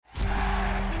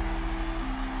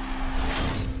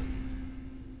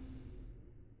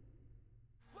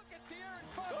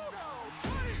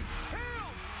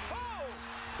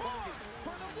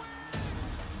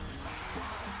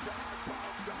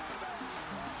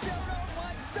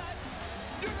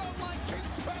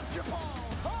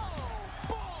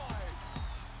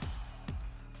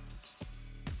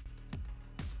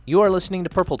You are listening to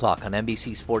Purple Talk on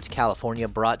NBC Sports California,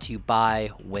 brought to you by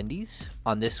Wendy's.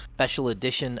 On this special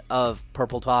edition of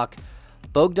Purple Talk,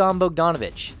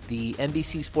 Bogdanovic, the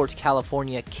NBC Sports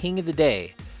California King of the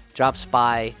Day, drops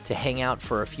by to hang out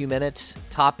for a few minutes.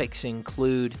 Topics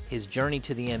include his journey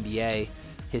to the NBA,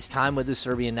 his time with the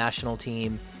Serbian national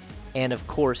team, and of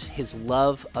course, his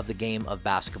love of the game of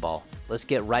basketball. Let's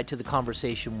get right to the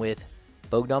conversation with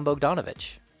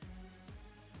Bogdanovic.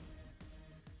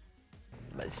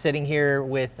 Sitting here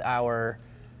with our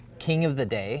King of the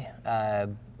Day,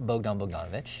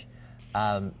 Bogdanovic.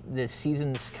 This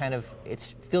season's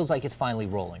it feels like it's finally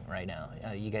rolling right now.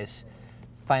 You guys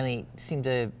finally seem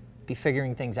to be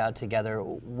figuring things out together.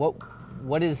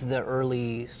 What is the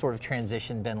early sort of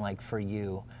transition been like for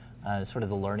you? Sort of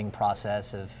the learning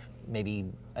process of maybe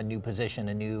a new position,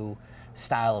 a new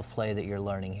style of play that you're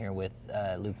learning here with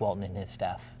Luke Walton and his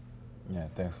staff. Yeah,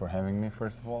 thanks for having me,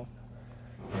 first of all.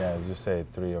 Yeah, as you say,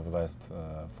 3 of the last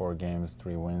 4 games,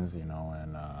 3 wins, and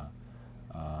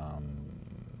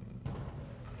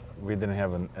we didn't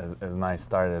have as nice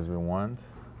start as we want,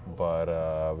 but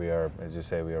we are, as you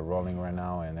say, we are rolling right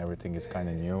now, and everything is kind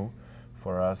of new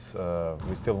for us.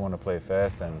 We still want to play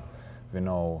fast, and we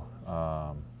know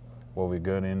what we're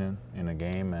good in a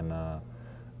game, and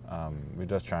we're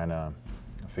just trying to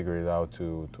figure it out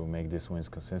to make these wins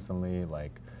consistently.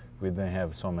 Like, we didn't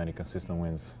have so many consistent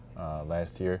wins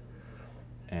last year,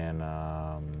 and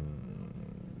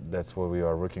that's what we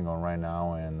are working on right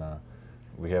now. And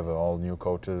we have all new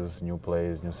coaches, new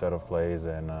plays, new set of plays,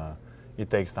 and it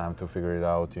takes time to figure it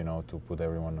out, to put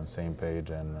everyone on the same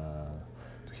page and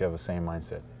to have the same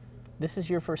mindset. This is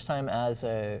your first time as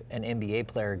an NBA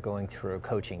player going through a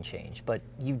coaching change, but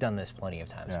you've done this plenty of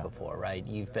times before, right?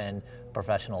 You've been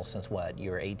professional since what, you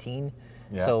were 18?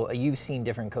 Yeah. So you've seen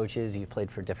different coaches, you've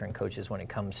played for different coaches when it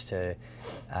comes to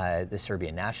the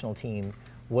Serbian national team.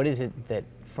 What is it that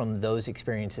from those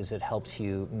experiences that helps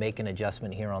you make an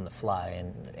adjustment here on the fly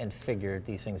and figure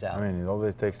these things out? I mean, it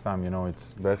always takes time,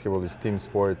 it's basketball is team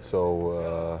sport,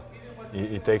 so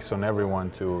it takes on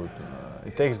everyone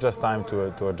it takes just time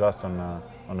to adjust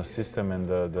on a system and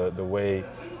the way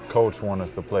coach wants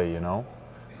us to play,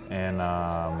 and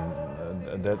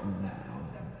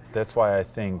that's why I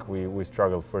think we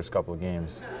struggled first couple of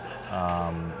games.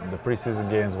 The preseason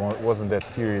games wasn't that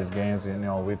serious games,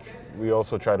 which we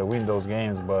also try to win those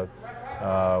games, but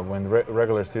when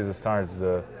regular season starts,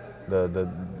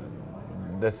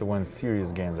 that's when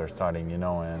serious games are starting, and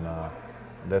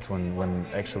that's when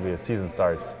actually a season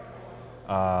starts.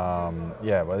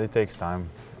 But it takes time.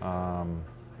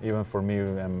 Even for me,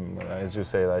 as you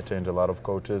say, I changed a lot of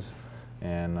coaches,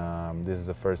 and this is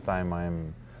the first time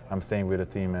I'm staying with a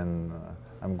team and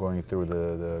I'm going through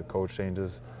the coach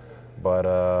changes. But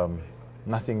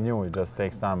nothing new, it just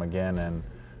takes time again, and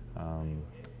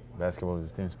basketball is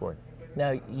a team sport.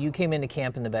 Now, you came into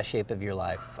camp in the best shape of your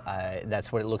life.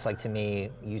 That's what it looks like to me.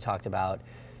 You talked about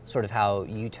sort of how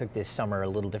you took this summer a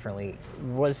little differently.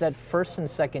 Was that first and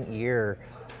second year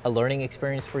a learning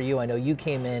experience for you? I know you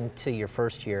came into your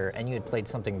first year and you had played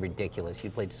something ridiculous. You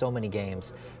played so many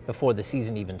games before the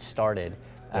season even started.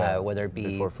 Whether it be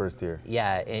before first year.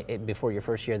 Yeah, before your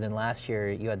first year. Then last year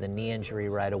you had the knee injury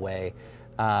right away.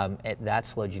 That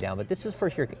slowed you down. But this is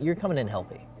first year. You're coming in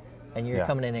healthy, and you're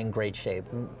coming in great shape.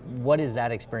 What has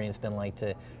that experience been like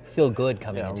to feel good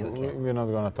coming into a camp? We're not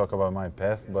going to talk about my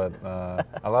past, but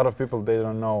a lot of people, they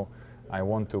don't know. I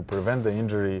want to prevent the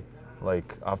injury.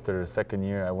 Like after the second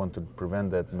year, I want to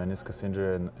prevent that meniscus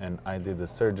injury, and I did the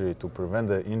surgery to prevent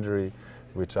the injury,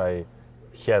 which I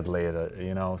had later.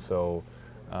 So.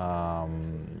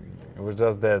 It was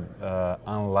just that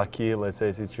unlucky, let's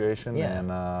say, situation,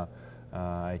 and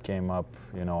I came up,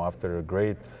 after a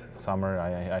great summer.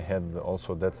 I had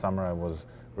also that summer I was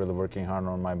really working hard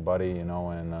on my body, and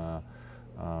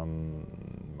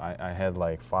I had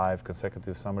like 5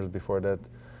 consecutive summers before that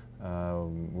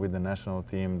with the national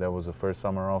team. That was the first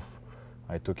summer off.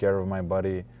 I took care of my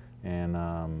body, and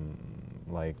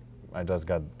I just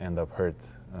end up hurt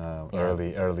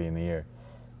early in the year.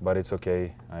 But it's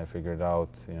okay. I figured out,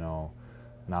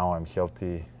 now I'm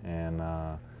healthy, and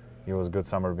it was a good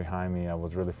summer behind me. I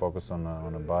was really focused on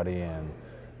the body, and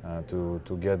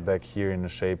to get back here in the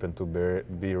shape and to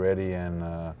be ready. And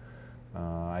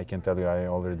I can tell you, I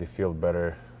already feel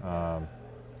better.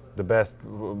 The best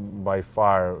by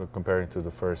far comparing to the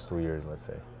first 2 years, let's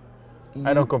say.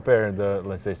 I don't compare the,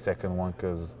 let's say, second one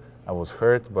because I was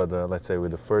hurt, but let's say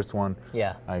with the first one,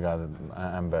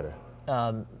 I'm better.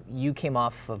 You came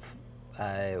off of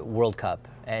World Cup,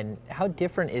 and how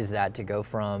different is that to go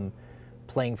from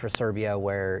playing for Serbia,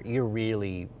 where you're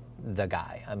really the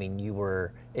guy. I mean,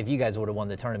 if you guys would have won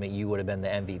the tournament, you would have been the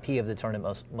MVP of the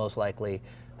tournament most likely.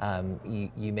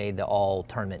 You made the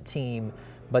all-tournament team.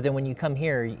 But then when you come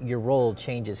here, your role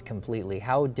changes completely.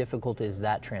 How difficult is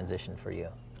that transition for you?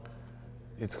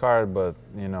 It's hard, but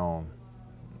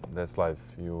that's life.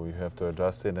 You have to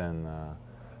adjust it, and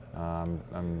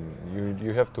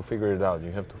you have to figure it out.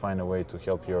 You have to find a way to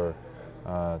help to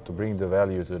bring the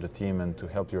value to the team and to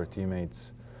help your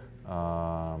teammates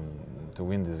to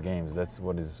win these games. That's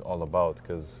what it's all about.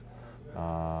 Because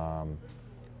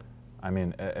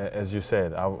as you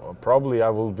said, probably I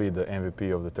will be the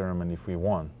MVP of the tournament if we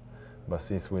won, but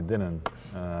since we didn't,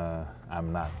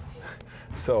 I'm not.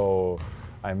 So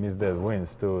I miss that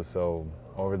wins too. So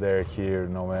over there, here,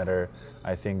 no matter,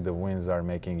 I think the wins are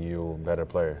making you a better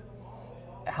player.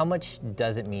 How much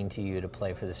does it mean to you to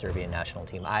play for the Serbian national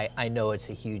team? I know it's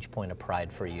a huge point of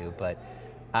pride for you, but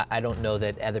I don't know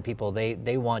that other people,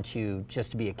 they want you just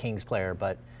to be a Kings player,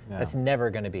 but that's never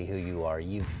going to be who you are.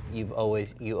 You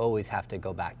always have to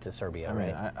go back to Serbia,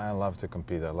 right? I love to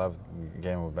compete. I love the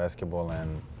game of basketball,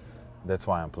 and that's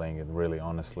why I'm playing it, really,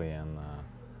 honestly. And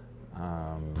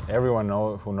everyone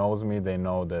who knows me, they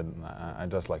know that I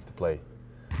just like to play.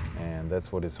 And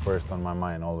that's what is first on my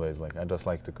mind always. Like, I just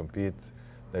like to compete.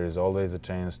 There is always a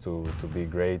chance to be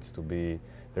great,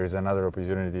 there's another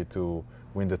opportunity to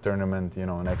win the tournament,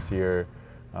 next year.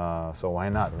 So why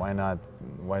not? Why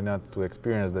not to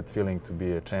experience that feeling to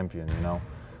be a champion,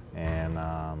 And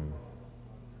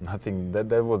nothing,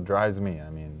 that's what drives me. I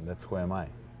mean, that's who am I.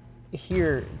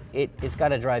 Here, it's got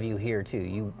to drive you here too.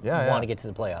 You want to get to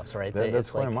the playoffs, right? That's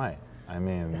who am I. I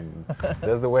mean,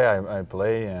 that's the way I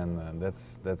play, and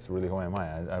that's really who am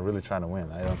I really try to win.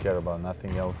 I don't care about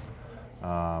nothing else.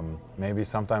 Maybe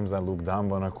sometimes I look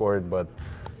dumb on a court, but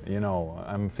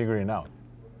I'm figuring it out.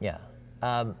 Yeah.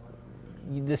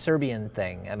 The Serbian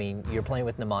thing, I mean, you're playing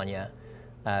with Nemanja,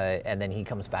 and then he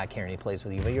comes back here and he plays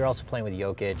with you, but you're also playing with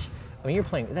Jokic. I mean,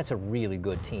 that's a really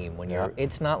good team when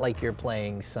it's not like you're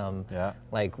playing some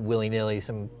like willy-nilly,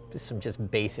 some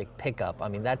just basic pickup. I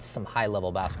mean, that's some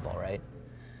high-level basketball, right?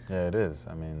 Yeah, it is.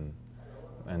 I mean,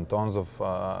 and tons of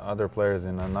other players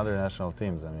in other national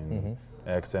teams. I mean,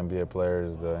 ex-NBA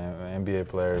players, the NBA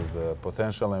players, the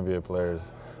potential NBA players,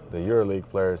 the EuroLeague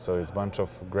players. So it's a bunch of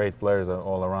great players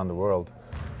all around the world,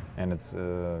 and it's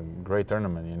a great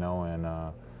tournament,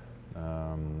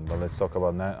 But let's talk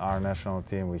about our national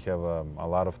team. We have a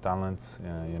lot of talents,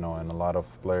 and a lot of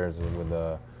players with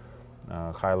a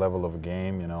high level of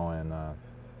game, and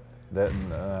that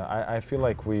I feel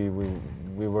like we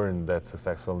weren't that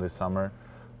successful this summer,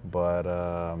 but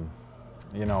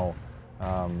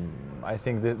I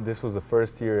think this was the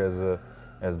first year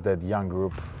as that young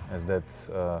group, as that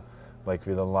like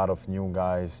with a lot of new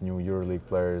guys, new EuroLeague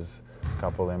players,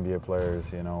 couple NBA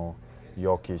players,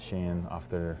 Jokic in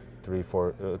after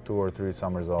 2 or 3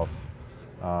 summers off.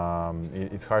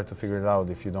 It's hard to figure it out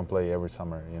if you don't play every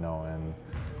summer, and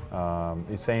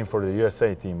it's same for the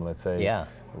USA team, let's say,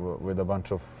 with a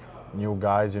bunch of new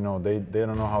guys, they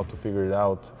don't know how to figure it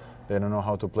out, they don't know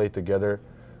how to play together,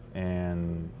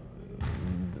 and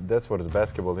that's what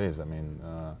basketball is. I mean,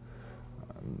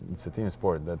 it's a team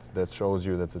sport. That shows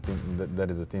you that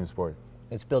is a team sport.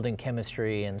 It's building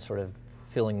chemistry and sort of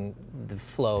feeling the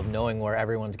flow of knowing where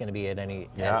everyone's going to be at any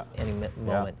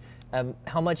moment.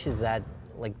 How much is that,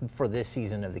 like, for this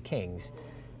season of the Kings?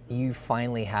 You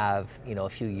finally have, a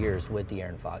few years with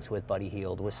De'Aaron Fox, with Buddy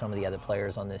Hield, with some of the other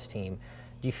players on this team.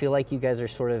 Do you feel like you guys are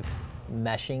sort of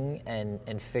meshing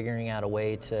and figuring out a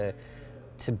way to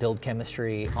build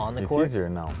chemistry on the court? It's easier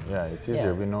now. Yeah, it's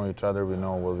easier. Yeah. We know each other. We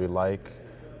know what we like.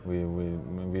 We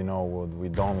know what we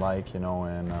don't like.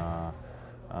 And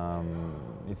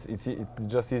it's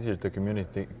just easier to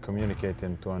communicate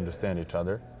and to understand each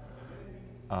other.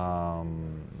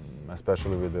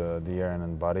 Especially with De'Aaron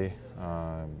and Buddy,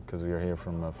 because we are here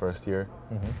from the first year.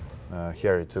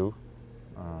 Harry too.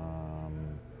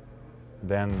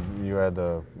 Then you had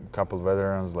a couple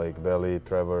veterans like Belly,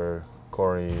 Trevor,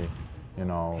 Corey,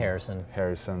 Harrison.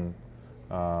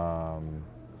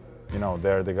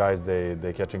 They're the guys.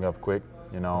 They catching up quick,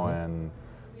 and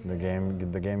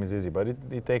the game is easy, but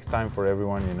it takes time for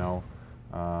everyone,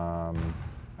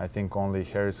 I think only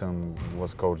Harrison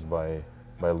was coached by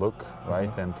Luke,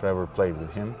 right? And Trevor played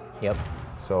with him. Yep.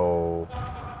 So,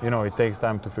 it takes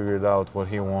time to figure it out what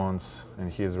he wants,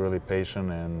 and he's really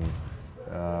patient, and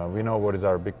we know what is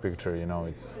our big picture.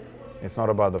 It's not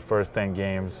about the first 10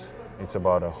 games. It's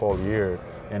about a whole year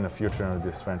and the future of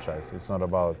this franchise. It's not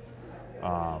about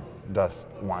just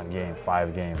 1 game,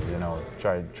 5 games.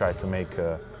 Try to make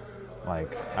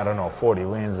 40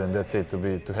 wins and that's it.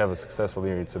 To have a successful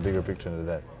year, it's a bigger picture than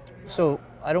that. So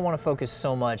I don't want to focus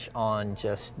so much on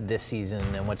just this season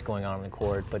and what's going on the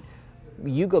court, but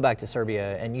you go back to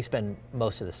Serbia and you spend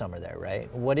most of the summer there,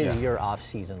 right? What is your off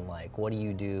season like? What do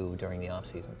you do during the off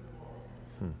season?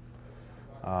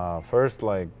 First,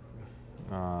 like,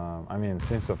 I mean,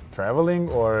 since of traveling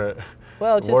or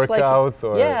Well, just workouts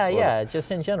like, or yeah,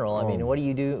 just in general. I mean, Oh. what do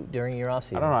you do during your off I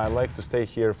season? don't know. I like to stay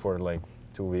here for like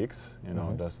 2 weeks, you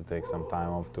know, just to take some time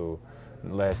off. To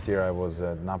last year I was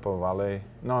at Napa Valley,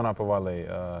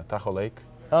 Tahoe Lake.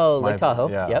 Oh, Lake Tahoe.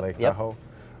 Yeah, Yep, Lake yep. Tahoe.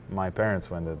 My parents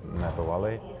went to Napa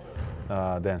Valley.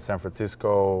 Then San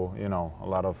Francisco, you know, a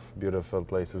lot of beautiful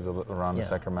places around Yeah.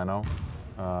 Sacramento.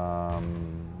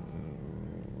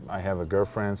 I have a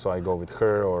girlfriend, so I go with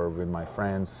her or with my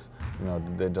friends. You know,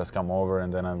 they just come over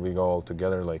and then we go all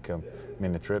together like a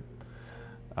mini trip.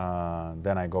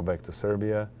 Then I go back to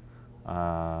Serbia,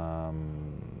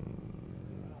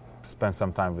 spend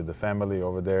some time with the family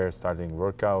over there, starting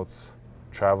workouts,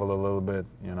 travel a little bit,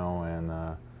 you know, and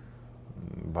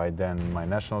by then my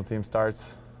national team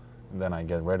starts. Then I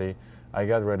get ready. I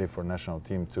got ready for national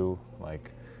team too.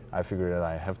 Like I figured that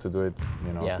I have to do it,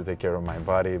 you know, Yeah. to take care of my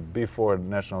body before the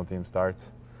national team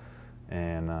starts.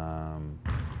 And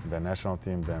the national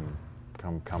team then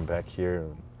come back here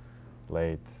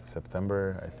late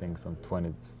September, I think some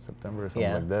 20th September or something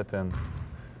Yeah. like that, and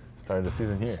start the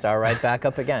season here. Start right back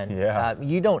up again. Yeah.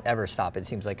 You don't ever stop. It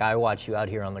seems like I watch you out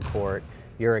here on the court.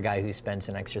 You're a guy who spends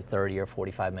an extra 30 or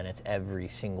 45 minutes every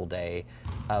single day.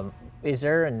 Is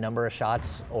there a number of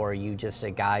shots, or are you just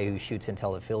a guy who shoots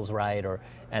until it feels right, or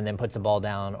and then puts the ball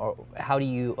down? Or how do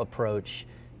you approach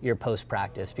your post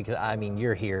practice? Because I mean,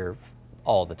 you're here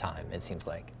all the time. It seems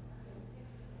like.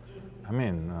 I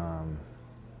mean,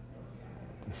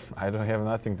 I don't have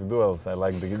nothing to do else. I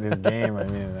like this game. I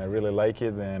mean, I really like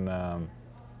it, and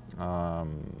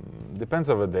depends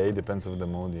of the day, depends of the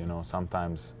mood. You know,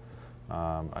 sometimes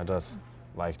I just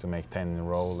like to make 10 in a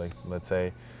row, like let's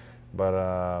say, but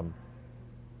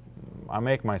I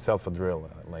make myself a drill,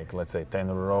 like let's say 10 in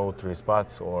a row, 3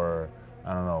 spots, or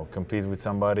I don't know, compete with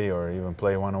somebody, or even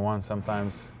play one-on-one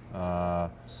sometimes. I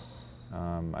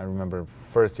remember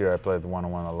first year I played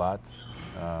one-on-one a lot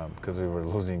because we were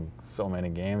losing so many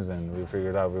games, and we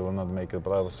figured out we will not make the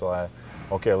playoffs. So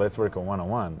okay, let's work on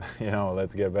one-on-one. You know,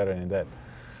 let's get better in that.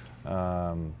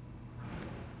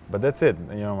 But that's it.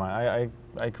 You know,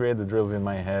 I create the drills in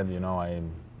my head. You know, I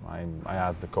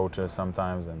ask the coaches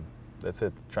sometimes, and that's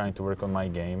it. Trying to work on my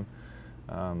game,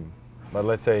 but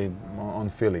let's say on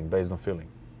feeling, based on feeling.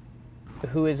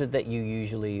 Who is it that you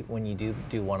usually, when you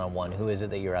do one-on-one, who is it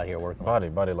that you're out here working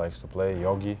with? Buddy likes to play.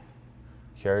 Yogi,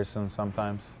 Harrison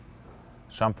sometimes.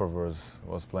 Shumper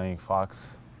was playing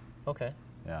Fox. Okay.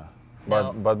 Yeah.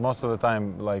 Now- But most of the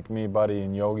time, like me, Buddy,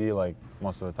 and Yogi, like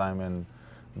most of the time, and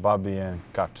Bobby and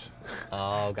Kach.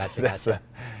 Oh, gotcha, That's gotcha.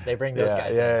 They bring those yeah,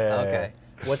 guys yeah, in. yeah, Okay.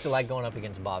 What's it like going up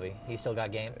against Bobby? He still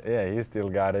got game? Yeah, he still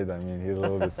got it. I mean, he's a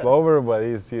little bit slower, but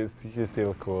he's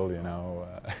still cool, you know.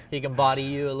 He can body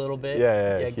you a little bit?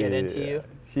 Yeah, Get into you?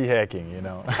 He hacking, you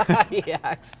know. He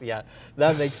hacks, yeah.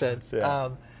 That makes sense. Yeah.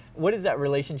 What is that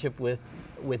relationship with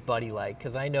Buddy like?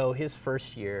 Because I know his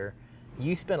first year,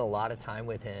 you spent a lot of time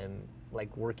with him, like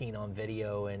working on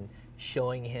video and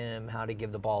showing him how to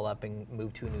give the ball up and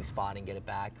move to a new spot and get it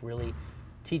back. Really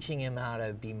teaching him how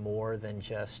to be more than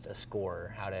just a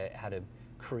scorer, how to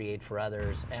create for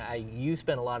others. And you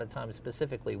spent a lot of time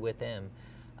specifically with him,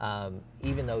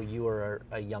 even though you were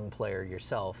a young player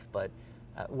yourself. But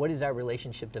what has that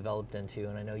relationship developed into?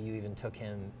 And I know you even took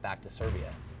him back to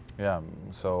Serbia. Yeah,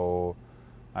 so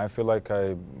I feel like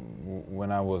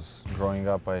when I was growing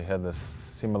up, I had a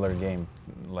similar game,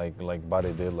 like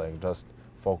Buddy did, like just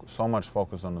so much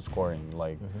focus on the scoring,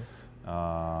 like,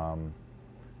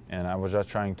 and I was just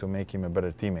trying to make him a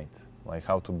better teammate, like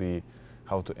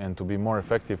to be more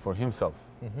effective for himself,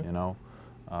 you know,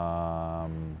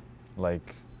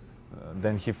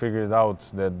 then he figured out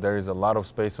that there is a lot of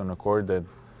space on the court that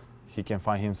he can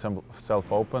find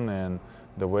himself open, and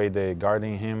the way they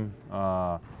guarding him.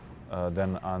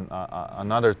 Then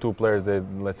another 2 players,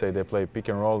 let's say they play pick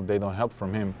and roll, they don't help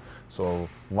from him, so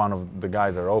one of the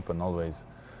guys are open always.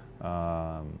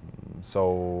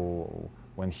 So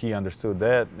when he understood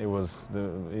that,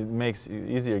 it makes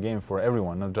easier game for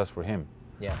everyone, not just for him.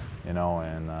 Yeah. You know,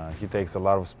 and he takes a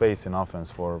lot of space in offense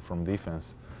from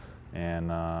defense, and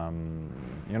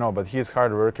you know, but he's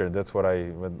hard worker. That's what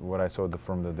I saw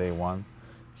from the day one.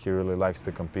 He really likes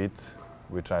to compete,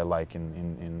 which I like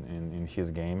in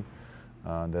his game.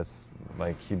 That's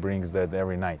like he brings that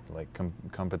every night, like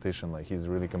competition. Like he's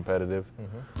really competitive,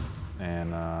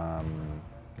 and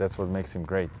that's what makes him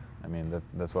great. I mean,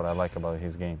 that's what I like about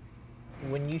his game.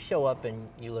 when you show up and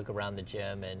you look around the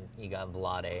gym and you got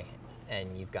Vlade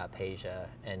and you've got Peja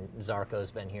and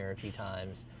Zarko's been here a few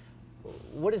times,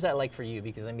 what is that like for you?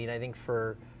 Because I mean, I think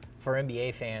for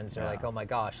NBA fans, they're like, oh my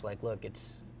gosh, like look,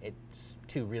 it's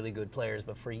two really good players,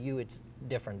 but for you, it's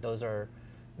different. Those are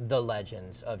the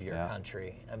legends of your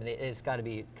country. I mean, it's got to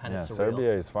be kind of surreal.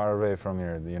 Serbia is far away from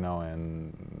here, you know,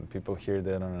 and people here,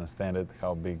 they don't understand it.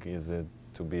 How big is it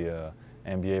to be a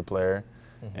NBA player,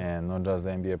 and not just the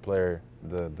NBA player,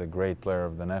 the great player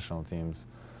of the national teams,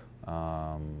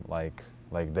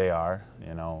 like they are,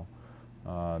 you know.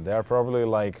 They are probably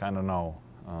like, I don't know,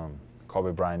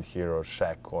 Kobe Bryant here or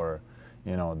Shaq, or,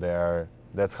 you know,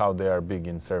 that's how they are big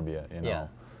in Serbia, you know.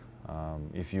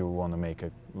 If you want to make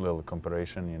a little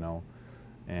comparison, you know.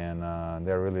 And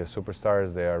they're really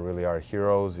superstars. They really are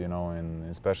heroes, you know, and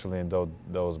especially in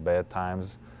those bad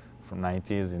times from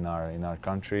 90s in our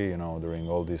country, you know, during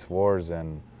all these wars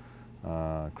and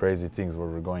crazy things that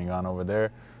were going on over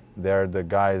there. They're the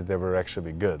guys that were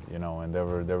actually good, you know, and they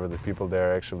were the people that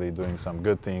are actually doing some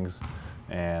good things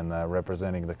and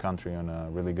representing the country in a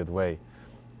really good way.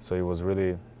 So it was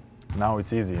really, now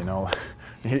it's easy, you know.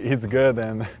 It's good,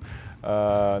 and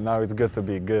now it's good to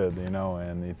be good, you know,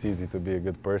 and it's easy to be a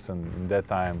good person. In that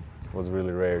time, it was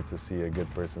really rare to see a good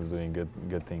person doing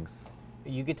good things.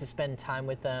 You get to spend time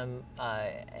with them,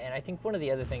 and I think one of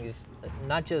the other things,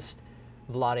 not just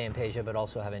Vlade and Peja, but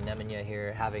also having Nemanja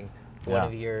here, having one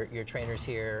of your trainers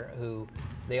here who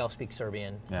they all speak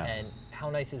Serbian, and how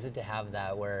nice is it to have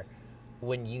that where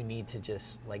when you need to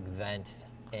just like vent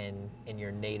in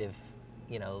your native,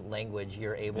 you know, language,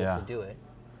 you're able to do it.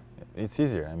 It's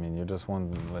easier. I mean, you just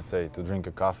want, let's say, to drink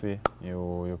a coffee.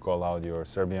 You call out your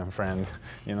Serbian friend,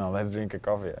 you know, let's drink a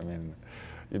coffee. I mean,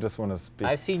 you just want to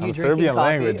speak some Serbian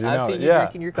language, you know. I've seen you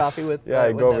drinking your coffee with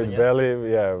I go with Belly.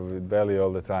 With Belly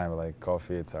all the time. Like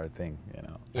coffee, it's our thing, you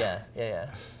know. Yeah.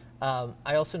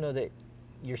 I also know that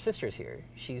your sister's here.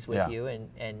 She's with you,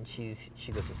 and she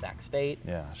goes to Sac State.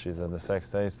 Yeah, she's at the Sac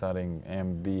State studying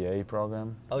MBA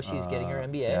program. Oh, she's getting her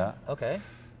MBA. Yeah. Okay.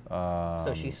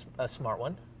 So she's a smart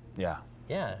one. Yeah.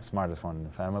 Smartest one in the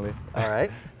family. All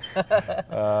right.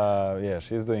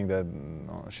 She's doing that.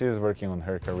 She's working on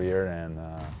her career and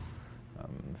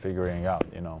figuring out,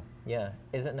 you know. Yeah.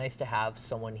 Is it nice to have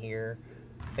someone here,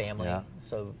 family? Yeah.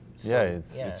 So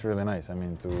it's really nice. I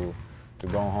mean, to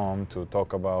go home to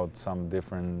talk about some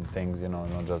different things, you know,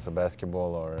 not just a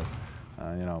basketball or,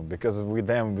 you know, because with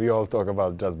them we all talk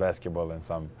about just basketball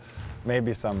and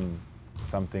maybe some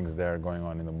things that are going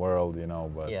on in the world, you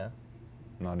know, but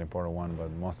not an important one. But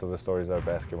most of the stories are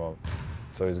basketball,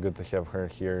 so it's good to have her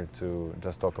here to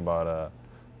just talk about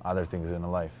other things in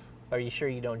life. Are you sure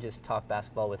you don't just talk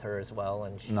basketball with her as well?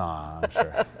 And no, I'm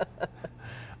sure.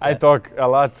 I talk a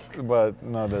lot, but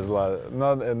not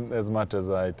as much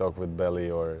as I talk with Belly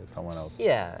or someone else.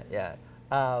 Yeah.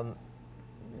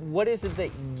 What is it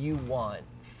that you want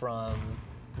from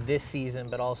this season,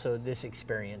 but also this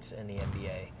experience in the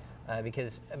NBA?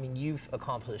 Because, I mean, you've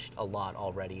accomplished a lot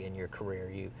already in your career.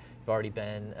 You've already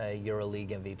been a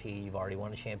EuroLeague MVP. You've already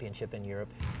won a championship in Europe.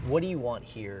 What do you want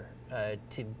here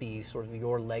to be sort of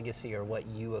your legacy or what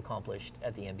you accomplished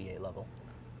at the NBA level?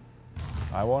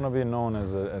 I want to be known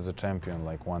as a champion,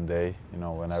 like one day, you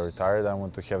know, when I retired, I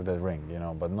want to have that ring, you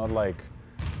know, but not like,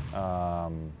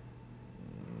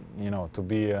 you know, to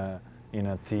be in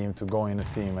a team, to go in a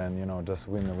team and, you know, just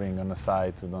win a ring on the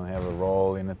side, to don't have a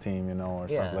role in a team, you know, or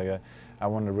something like that. I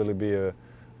want to really be a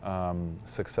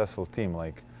successful team.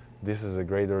 Like, this is a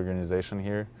great organization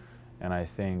here, and I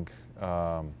think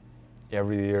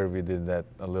every year we did that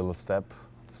a little step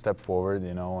forward,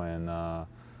 you know, and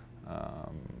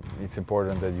it's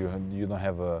important that you don't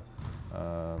have a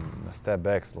step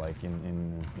backs like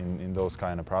in those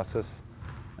kind of process,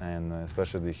 and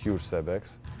especially the huge step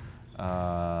backs.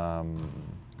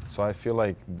 So I feel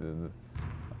like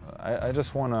I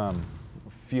just want to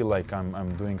feel like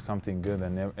I'm doing something good,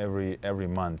 and every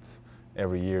month,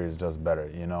 every year is just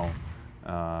better, you know,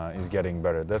 is getting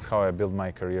better. That's how I built my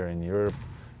career in Europe.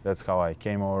 That's how I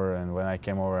came over, and when I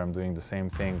came over, I'm doing the same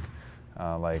thing.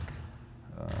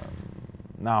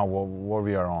 Now what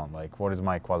we are on, like what is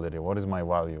my quality, what is my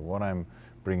value, what I'm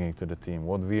bringing to the team,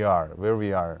 what we are, where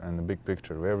we are in the big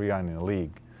picture, where we are in the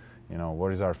league, you know,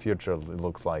 what is our future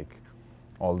looks like,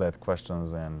 all that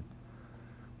questions, and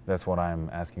that's what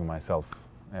I'm asking myself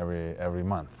every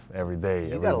month, every day,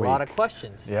 You every got a week. lot of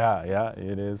questions. Yeah,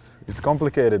 it is. It's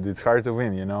complicated. It's hard to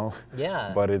win, you know.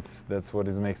 Yeah. But that's what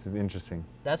makes it interesting.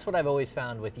 That's what I've always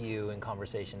found with you in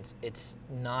conversations. It's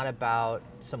not about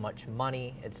so much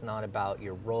money. It's not about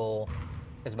your role.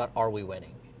 It's about, are we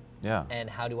winning? Yeah. And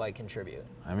how do I contribute?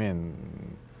 I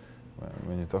mean,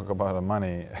 when you talk about the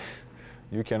money,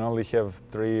 you can only have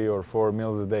 3 or 4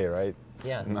 meals a day, right?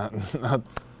 Yeah. Not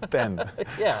 10.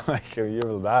 Yeah. Like you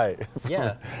will die.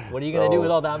 Yeah. What are you gonna do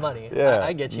with all that money? Yeah,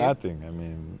 I get you. nothing. I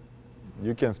mean,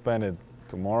 you can spend it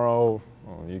tomorrow.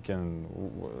 Or you can,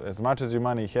 as much as your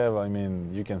money have. I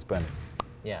mean, you can spend it.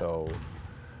 Yeah. So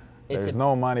It's there's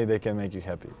no money that can make you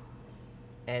happy.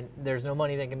 And there's no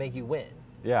money that can make you win.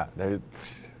 Yeah, there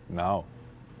is no.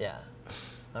 Yeah.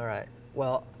 All right.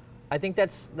 Well, I think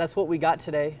that's what we got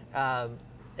today.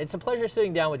 It's a pleasure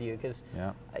sitting down with you because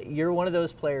you're one of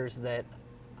those players that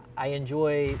I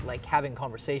enjoy like having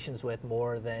conversations with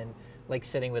more than like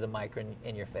sitting with a mic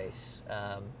in your face.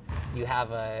 You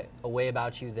have a way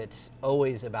about you that's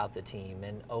always about the team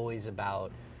and always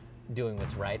about doing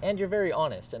what's right, and you're very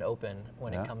honest and open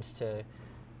when it comes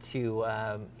to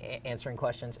answering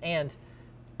questions. And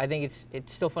I think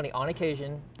it's still funny. On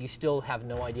occasion, you still have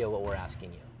no idea what we're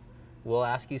asking you. We'll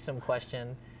ask you some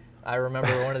question. I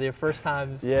remember one of the first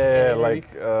times. Yeah,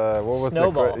 like what was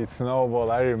Snowball. It's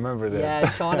Snowball. I remember that. Yeah,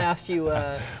 Sean asked you.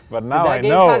 But now did I that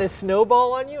game know. kind of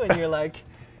snowball on you, and you're like,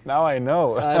 Now I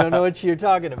know. I don't know what you're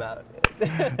talking about.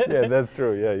 Yeah, that's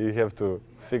true. Yeah, you have to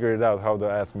figure it out how to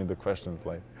ask me the questions.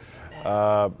 Like,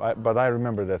 but I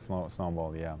remember that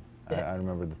snowball. Yeah, I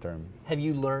remember the term. Have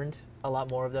you learned a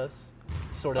lot more of those?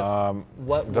 Sort of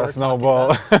what just we're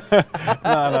snowball. about?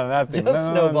 No, nothing. Just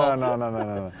snowball.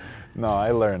 No. No,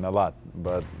 I learn a lot,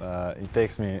 but it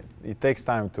takes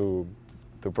time to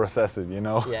process it, you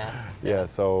know? Yeah.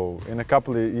 So in a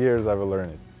couple of years I will learn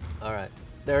it. All right.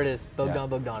 There it is. Bogdan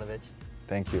Bogdanovic.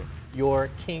 Thank you. Your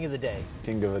king of the day.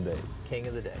 King of the day. King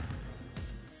of the day.